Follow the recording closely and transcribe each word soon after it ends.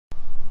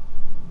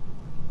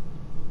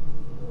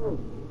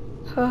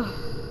You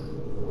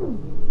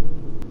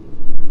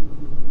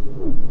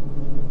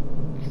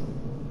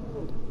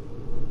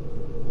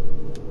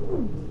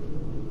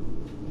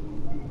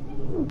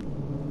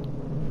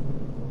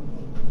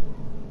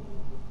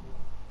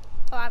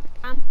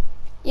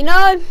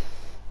know,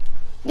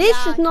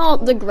 this is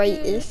not the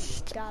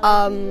greatest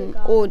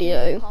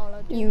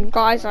audio you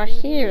guys are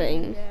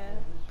hearing,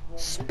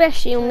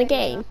 especially on the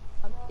game.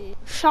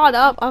 Shut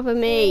up, other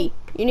me.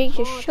 You need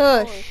to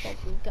shush.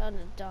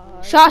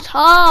 Shut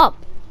up!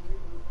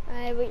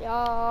 There we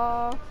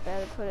are.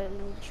 Better put it in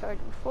the charge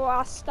before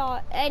I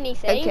start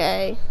anything.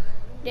 Okay.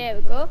 There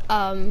we go.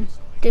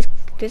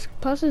 This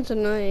person's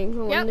annoying.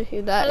 I wonder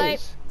who that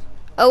is.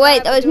 Oh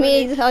wait, that was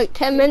me like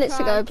 10 minutes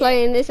ago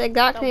playing this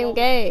exact same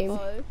game.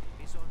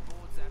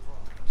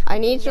 I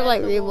need to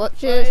like rewatch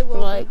this, but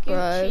like,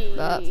 bro,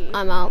 but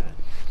I'm out.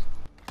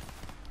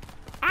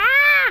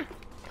 Ah!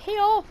 Pay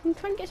off! I'm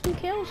trying to get some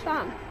kills,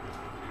 fam.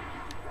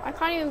 I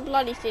can't even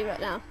bloody see right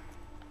now.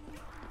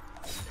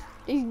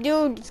 These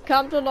dudes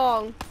come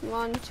along.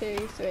 1,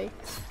 2, 3.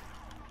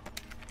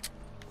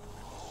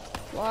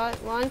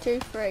 1, 2,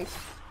 3.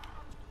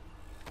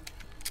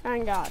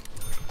 Thank God.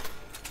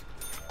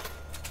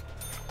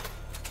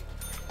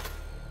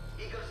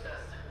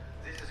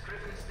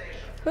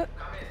 Come in.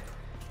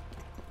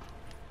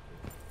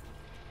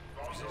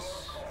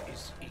 This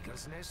is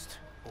Eagle's Nest.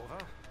 Over.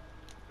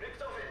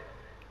 Richtofen,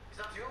 is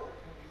that you?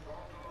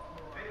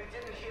 When we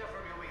didn't hear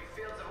from you, we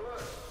failed the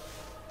word.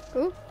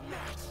 Who?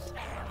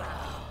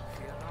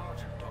 Fear not,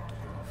 Dr.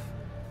 Groff.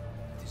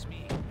 It is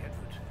me,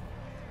 Edward.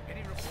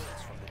 Any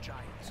reports from the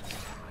Giants of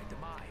my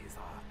demise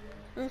are...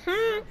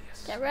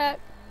 Get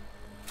wrecked.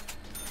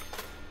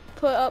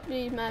 Put up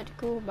these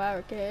magical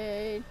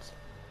barricades.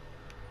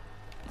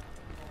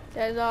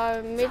 There's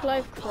our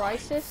midlife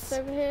crisis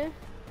over here.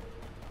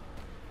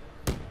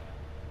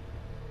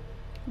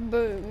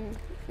 Boom.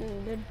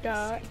 In the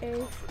dark. Confident in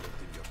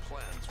your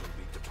plans when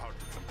we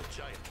departed from the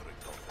giant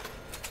Richtofen.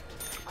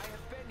 I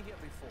have been here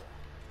before.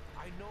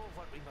 I know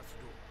what we must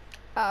do.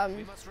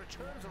 We must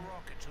return the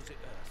rocket to the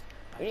Earth.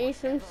 We need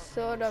some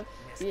sort of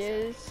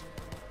fuse.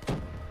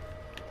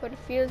 Put a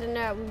fuse in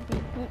there would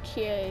be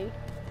Gucci.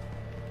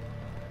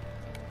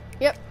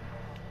 Yep.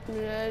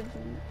 There's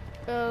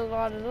a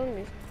lot of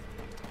zombies.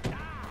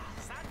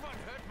 That one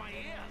hurt my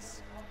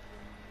ears.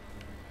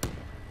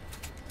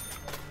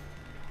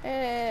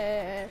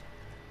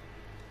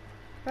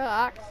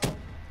 Relax.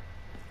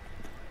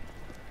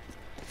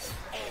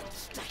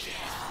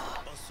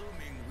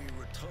 Assuming we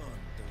return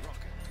the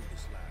rocket to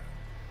this land.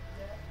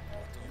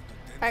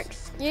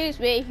 Excuse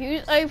me,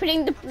 who's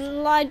opening the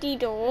bloody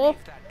door?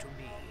 Leave that to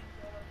me.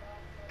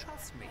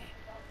 Trust me.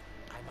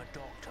 I'm a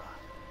doctor.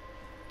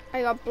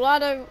 I got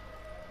blood over...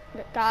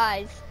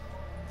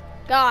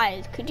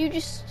 Guys, could you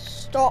just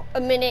stop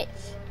a minute?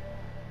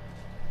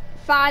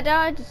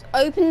 Father, just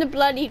open the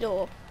bloody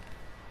door.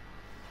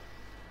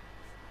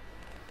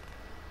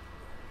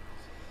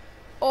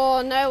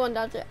 Oh, no one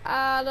does it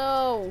at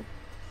all.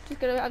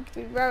 Just gonna have to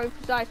be very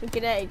precise with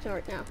grenades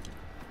right now.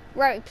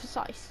 Very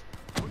precise.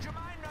 Would you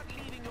mind not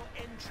leaving your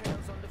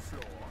entrails on the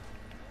floor?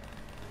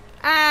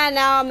 And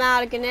now I'm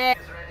out of grenades.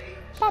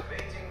 Pop.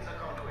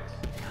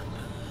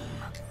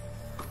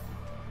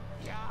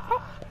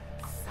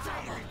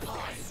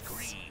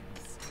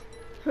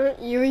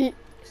 You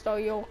stole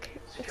your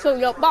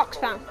box,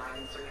 fam.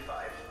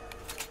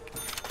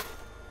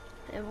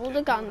 And all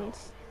the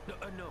guns. No,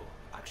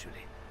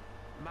 actually,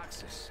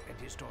 Maxis and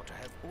his daughter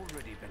have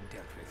already been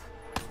dealt with.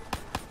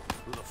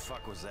 Who the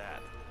fuck was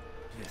that?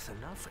 With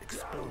enough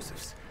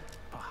explosives,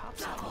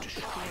 perhaps I could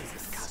destroy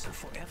this castle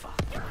forever.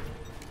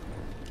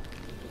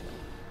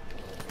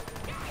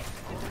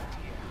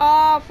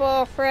 Oh,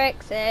 for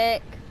frick's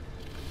sake.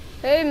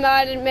 Who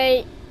murdered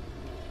me?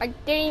 I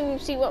didn't even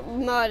see what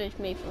murdered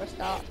me for a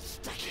start.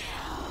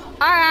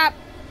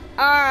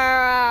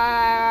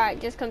 Alright,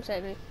 just come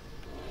save me.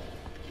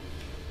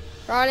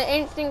 We're on an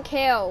instant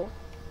kill.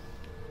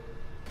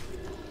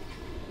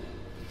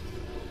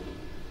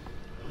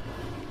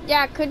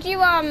 Yeah, could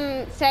you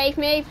save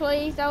me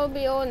please? That would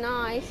be all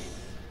nice.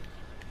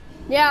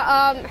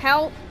 Yeah,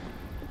 help.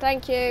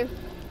 Thank you.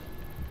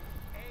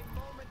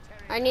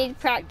 I need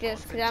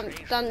practice because I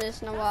haven't done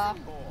this in a while.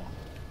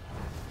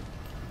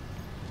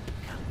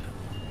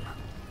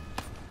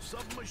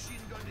 Submachine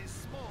gun is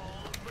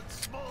small, but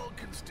small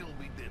can still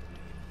be deadly.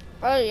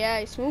 Oh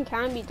yeah, small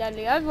can be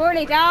deadly. I've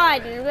already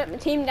died and I let my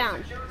team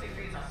down.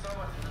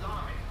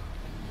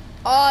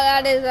 Oh,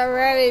 that is a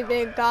very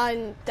big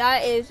gun.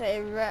 That is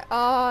a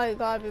oh, you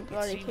gotta be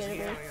bloody kidding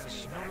me.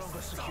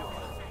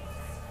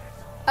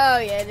 Oh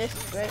yeah, this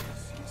is great.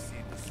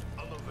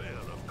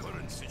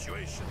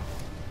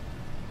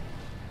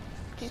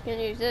 Just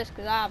gonna use this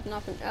because I have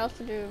nothing else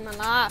to do with my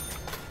life.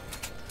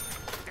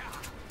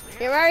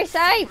 You're very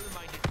safe.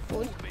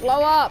 We'll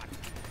blow up.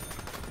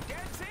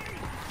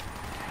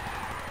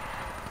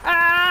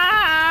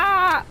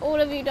 Ah! All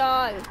of you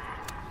die.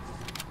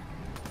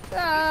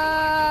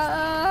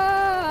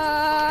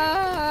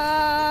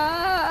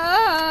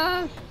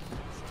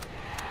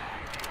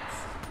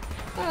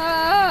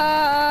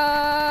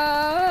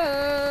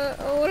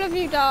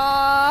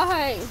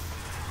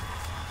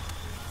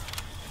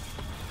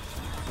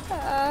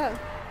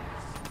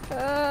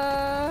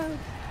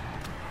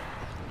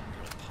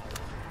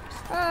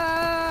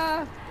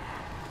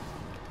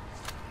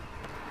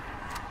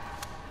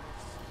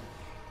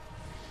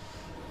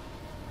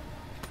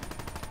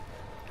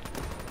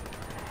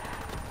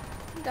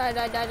 Die,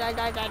 die, die, die,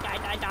 die, die, die,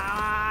 die,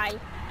 die.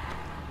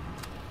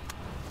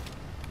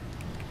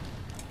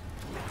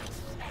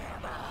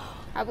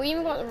 Have we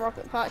even got the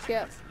rocket parts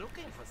yet?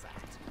 Looking for that.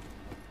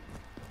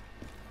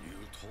 You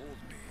told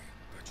me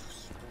that you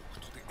spoke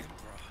to the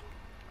Emperor.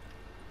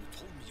 You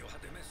told me you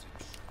had a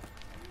message.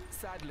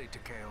 Sadly,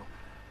 Takeo,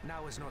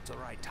 now is not the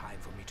right time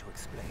for me to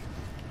explain.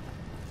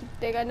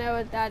 Think I know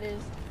what that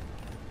is.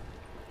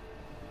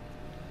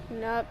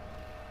 Nope.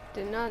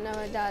 Do not know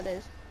what that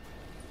is.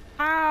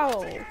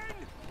 Ow!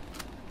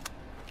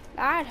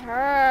 That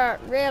hurt.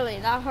 Really,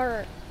 that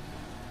hurt.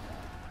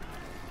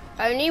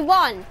 Only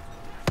one.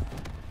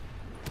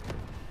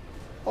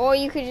 Or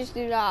you could just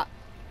do that.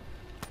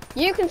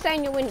 You can stay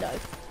in your window.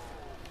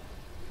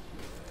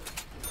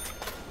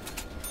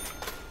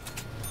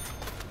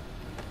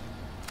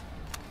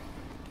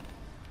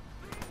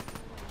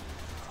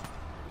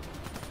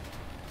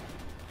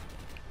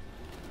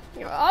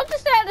 You know, I'll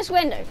just stay at this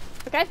window,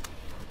 okay?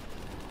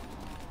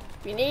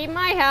 If you need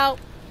my help,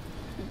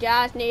 you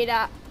just need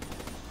that.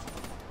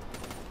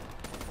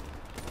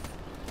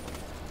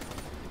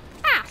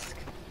 Ask.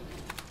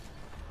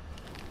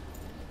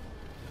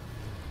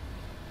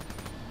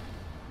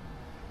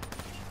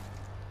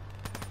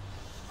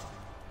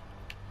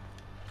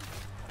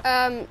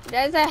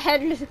 There's a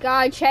headless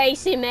guy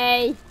chasing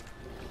me.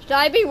 Should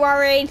I be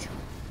worried?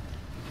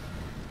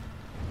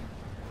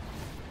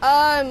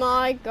 Oh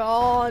my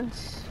god.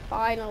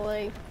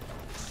 Finally.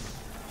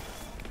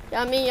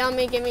 Yummy,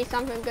 yummy, give me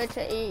something good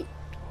to eat.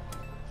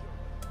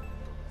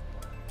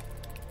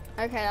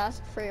 Okay, that's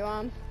a free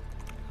one.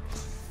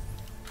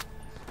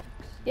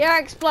 Yeah,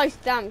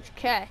 explosive damage,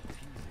 okay.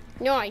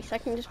 Nice, I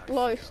can just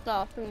blow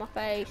stuff in my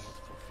face.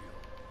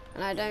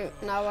 And I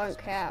won't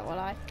care, will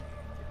I?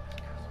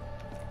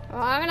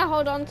 Well, I'm gonna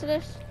hold on to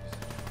this.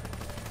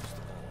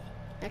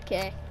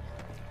 Okay.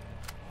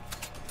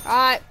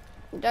 Alright,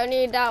 don't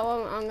need that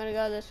one. I'm gonna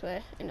go this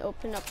way and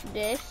open up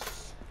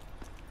this.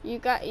 You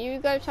go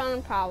turn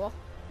on power.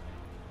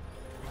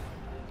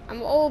 And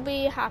we'll all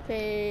be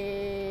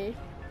happy.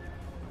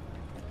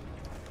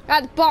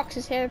 Got the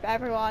boxes here for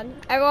everyone.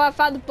 Everyone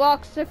found the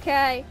box,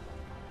 okay.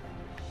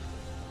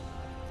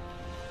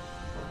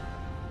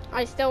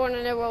 I still want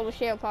to know where all the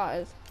shield part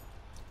is.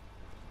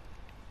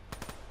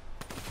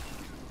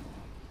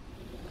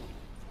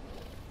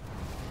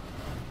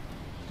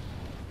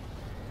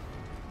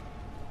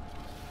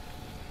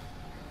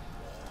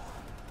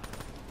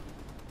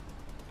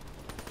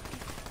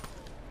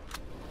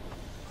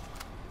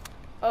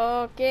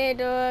 Okay,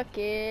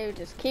 dokie,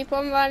 just keep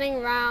on running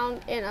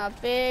around in a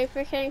big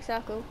freaking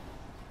circle.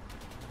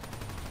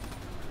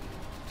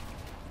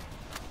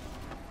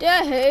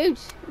 Dude,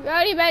 you're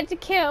only meant to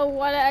kill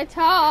one at a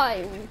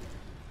time.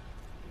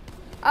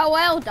 Oh,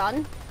 well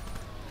done.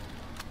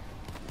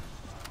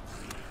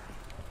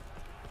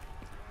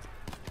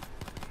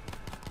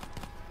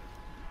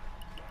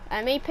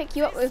 Let me pick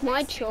you up with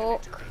my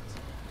chalk.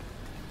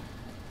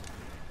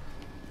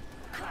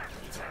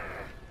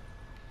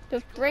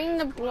 Just bring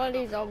the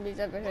bloody zombies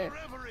over here.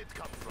 Wherever it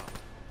come from.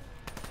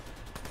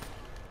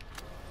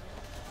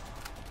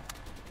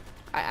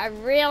 I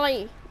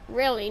really,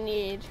 really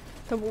need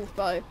the wolf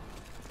bow.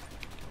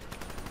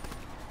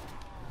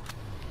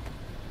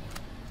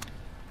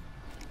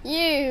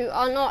 You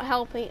are not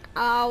helping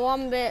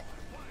one bit.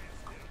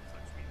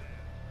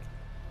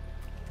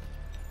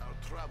 Our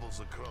travels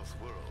across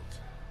worlds,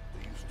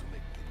 they used to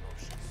make me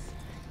nauseous.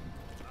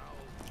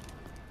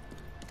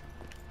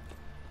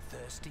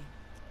 Thirsty?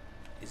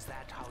 Is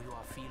that how you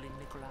are feeling,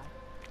 Nikolai?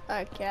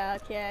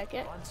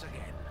 Okay. Once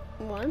again,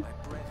 One. my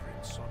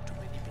brethren sought to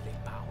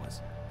manipulate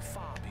powers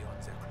far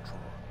beyond their control.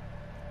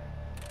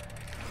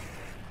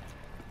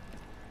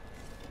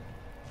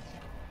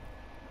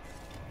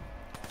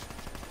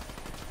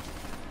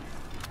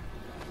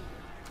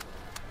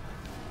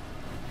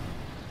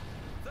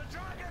 The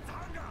dragon's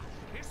hunger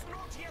is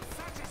not yet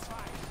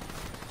satisfied.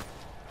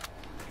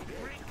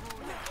 Break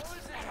through the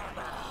holes in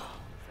armor.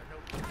 The no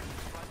touch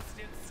one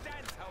still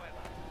stands,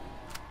 however.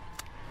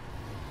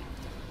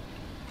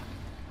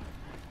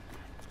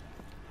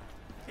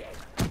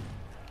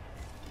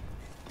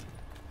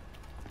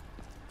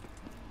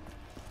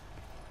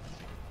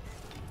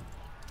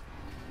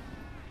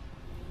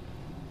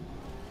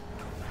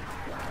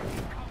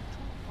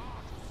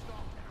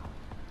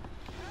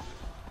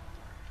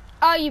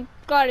 Oh, you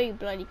gotta be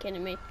bloody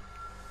kidding me.